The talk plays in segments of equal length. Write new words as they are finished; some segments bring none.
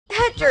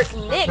jerk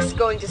Nick's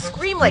going to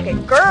scream like a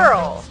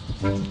girl.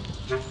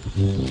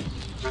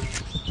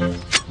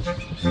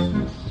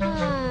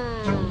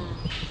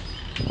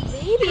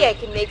 Maybe I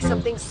can make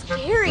something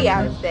scary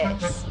out of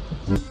this.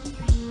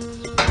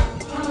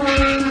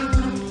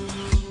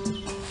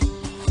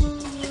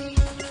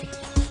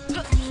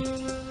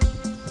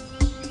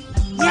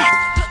 Yes!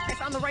 I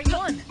found the right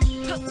one!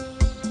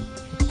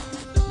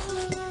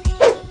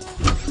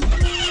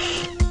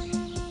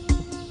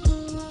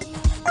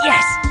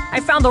 Yes! I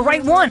found the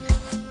right one!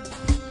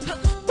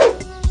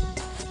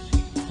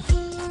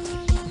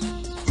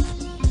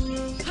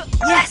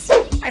 Yes!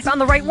 I found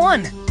the right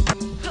one!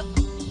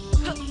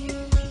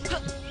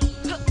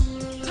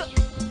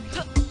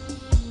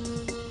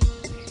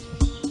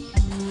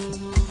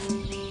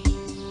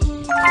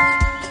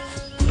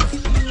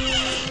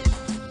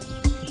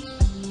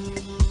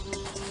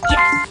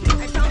 Yes!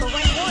 I found the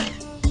right one!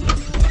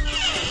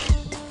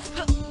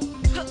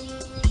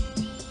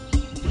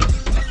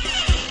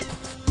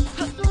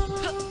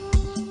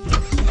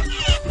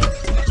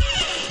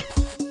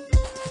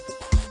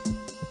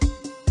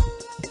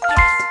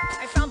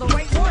 I found the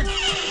right one!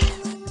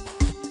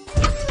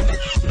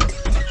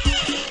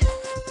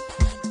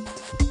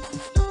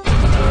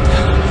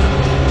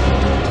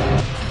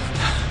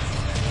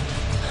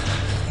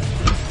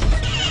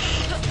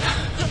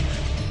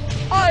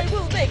 I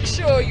will make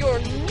sure you'll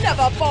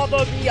never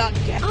bother me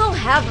again. I'll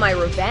have my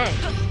revenge.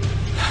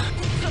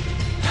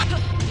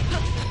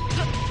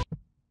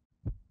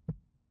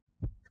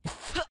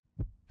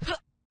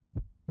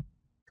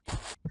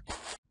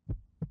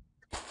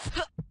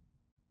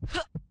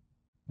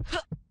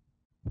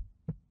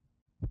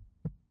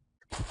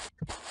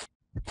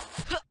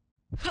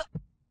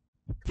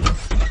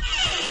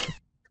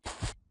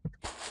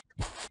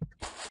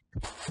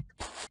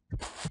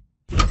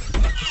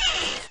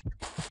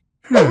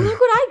 Look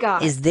what I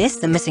got. Is this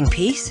the missing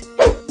piece?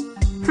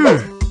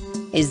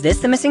 Is this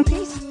the missing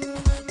piece?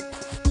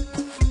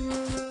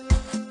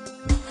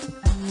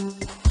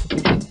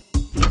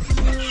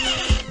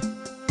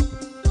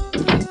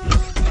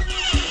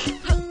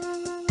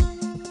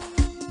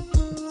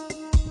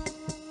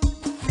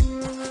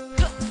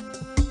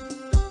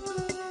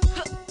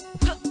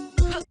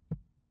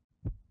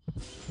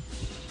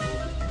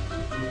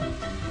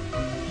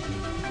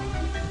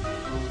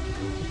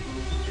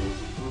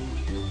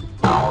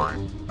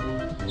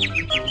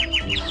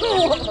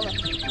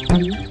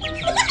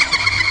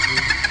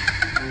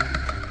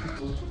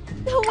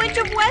 The Witch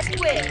of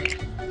Westwick!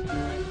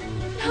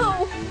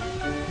 No!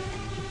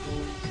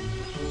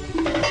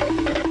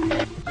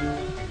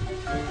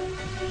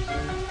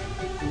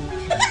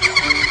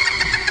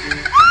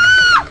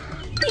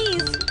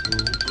 Please!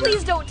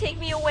 Please don't take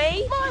me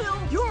away! Lyle,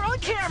 you're on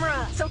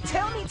camera! So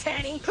tell me,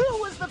 Tani, who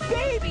was the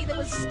baby that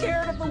was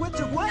scared of the Witch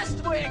of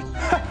Westwick?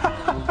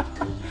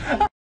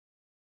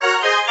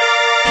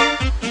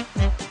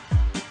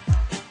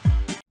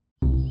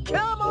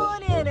 Come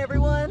on in,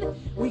 everyone!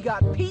 We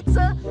got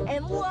pizza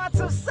and lots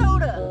of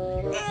soda!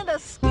 And a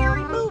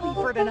scary movie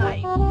for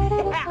tonight!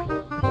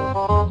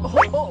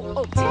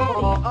 Oh,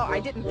 Tani! Oh, I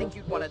didn't think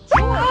you'd want to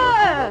join!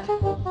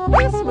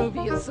 This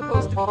movie is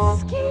supposed to be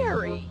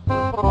scary!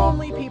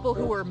 Only people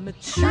who are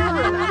mature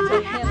enough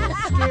to handle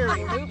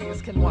scary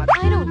movies can watch.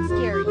 I don't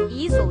scare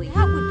easily.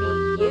 That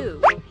would be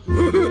you.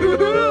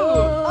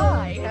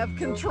 I have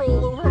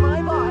control over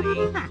my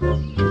body.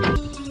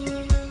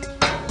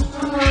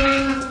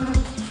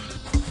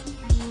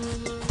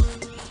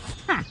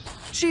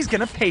 She's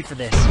gonna pay for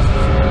this.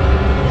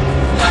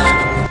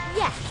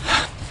 Yes!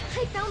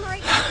 I found the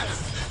right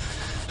place.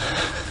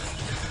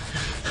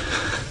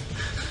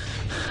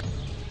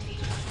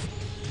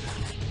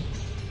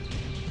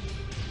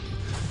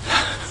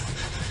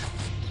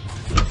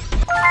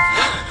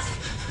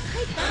 I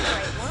found the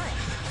right one.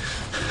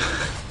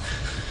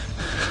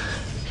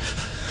 Yes!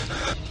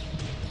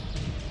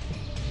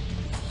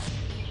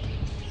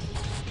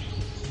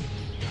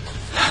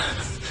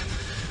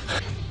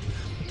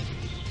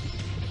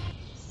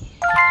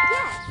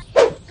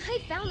 I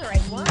found the right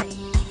one.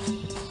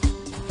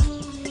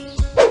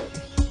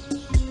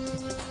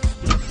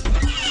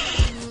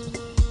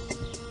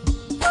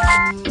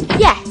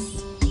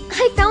 Yes!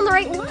 I found the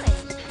right one.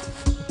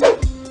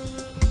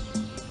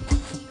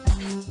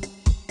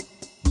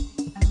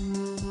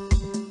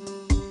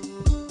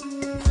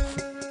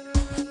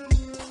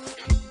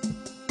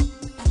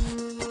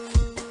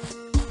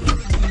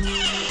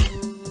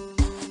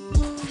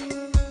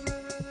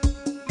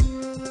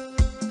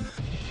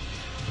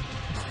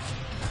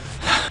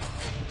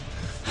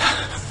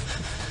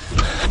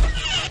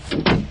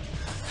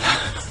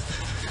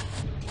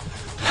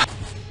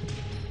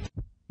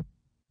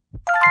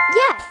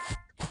 Yes!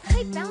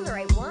 I found the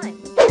right one.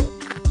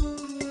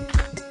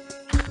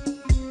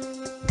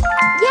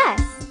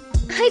 Yes!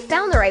 I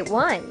found the right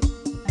one.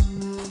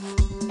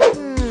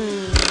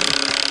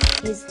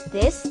 Is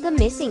this the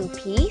missing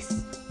piece?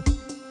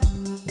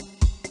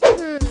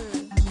 Is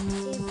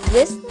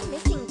this the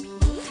missing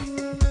piece?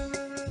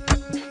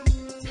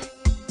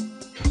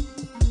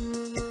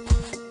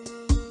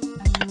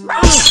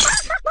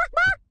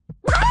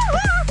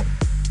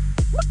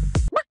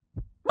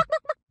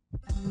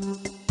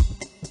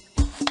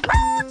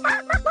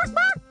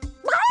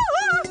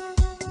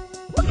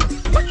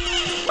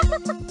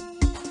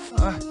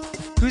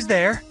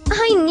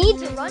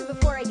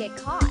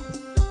 get caught.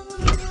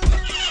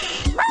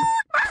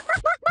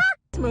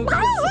 This movie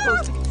is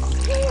supposed to be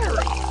scary.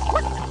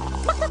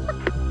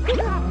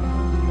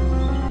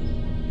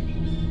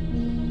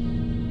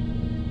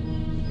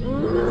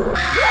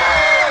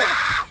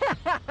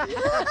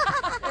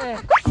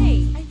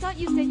 Hey, I thought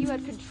you said you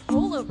had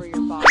control over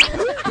your body.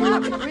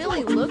 It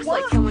really looks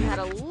like someone had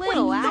a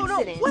little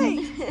accident.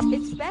 wait.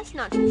 It's best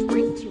not to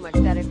drink too much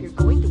of that if you're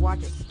going to watch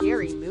a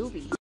scary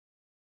movie.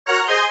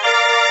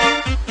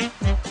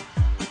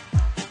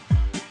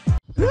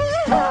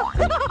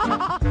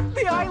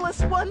 The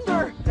eyeless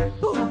wonder!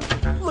 Oh,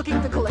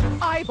 looking to collect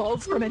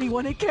eyeballs from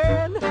anyone it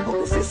can!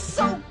 Oh, this is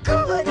so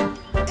good!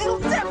 It'll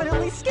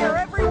definitely scare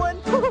everyone!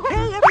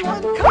 Hey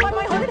everyone, come by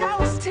my haunted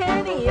house!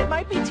 Tani, it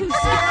might be too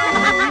scary!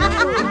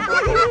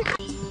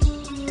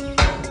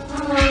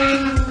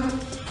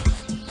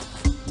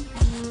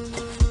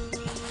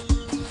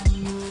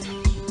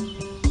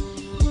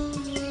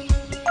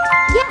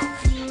 Yes!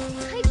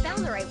 I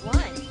found the right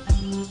one.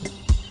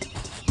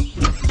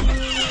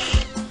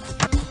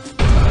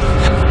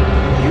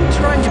 You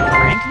trying to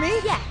prank me?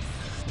 Yes!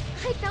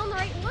 I found the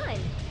right one.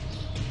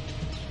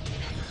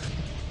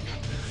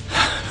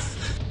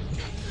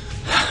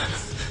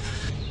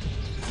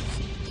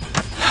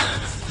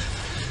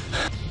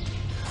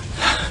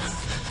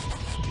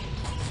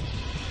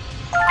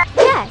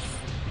 Yes!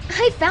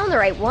 I found the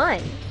right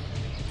one.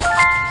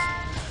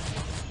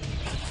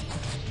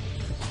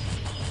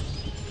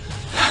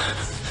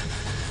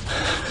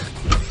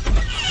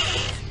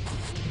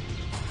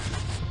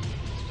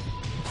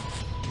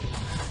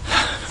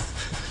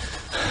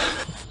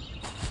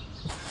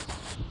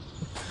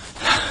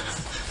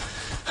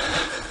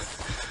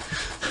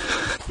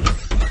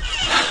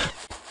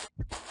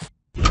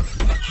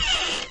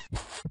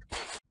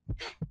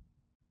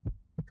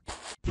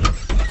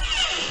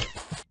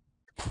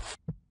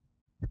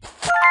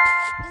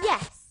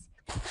 Yes!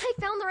 I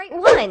found the right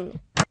one.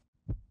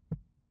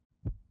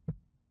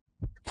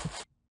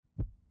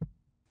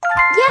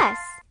 Yes!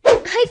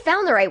 I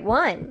found the right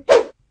one.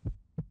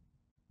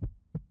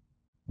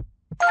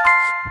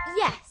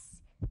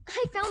 Yes!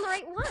 I found the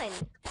right one.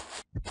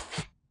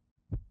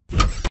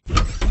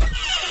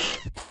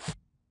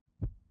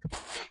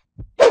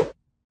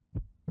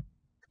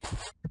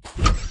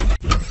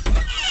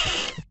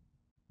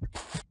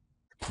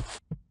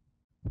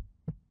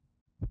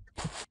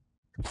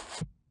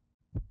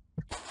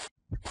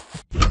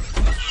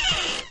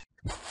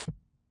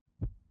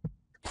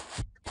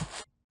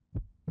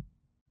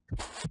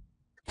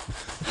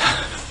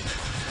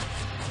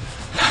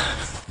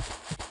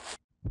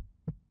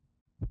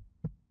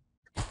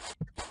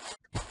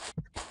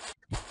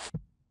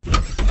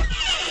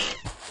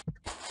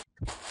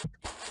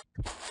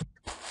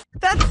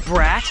 That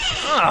brat!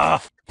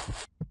 Ugh!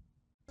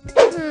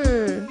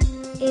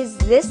 Is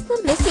this the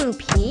missing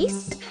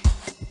piece?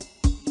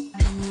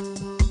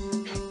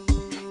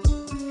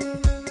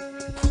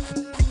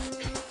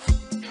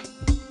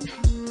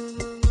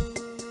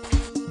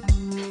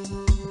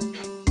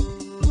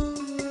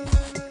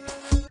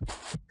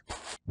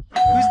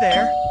 Who's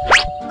there?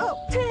 Oh,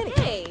 Tani!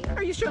 Hey!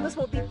 Are you sure this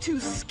won't be too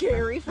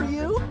scary for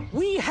you?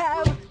 We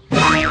have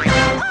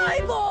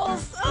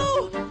eyeballs!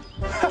 Oh!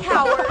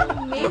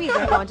 Coward! Maybe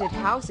the haunted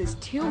house is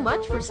too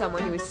much for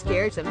someone who is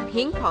scared of some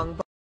ping pong balls.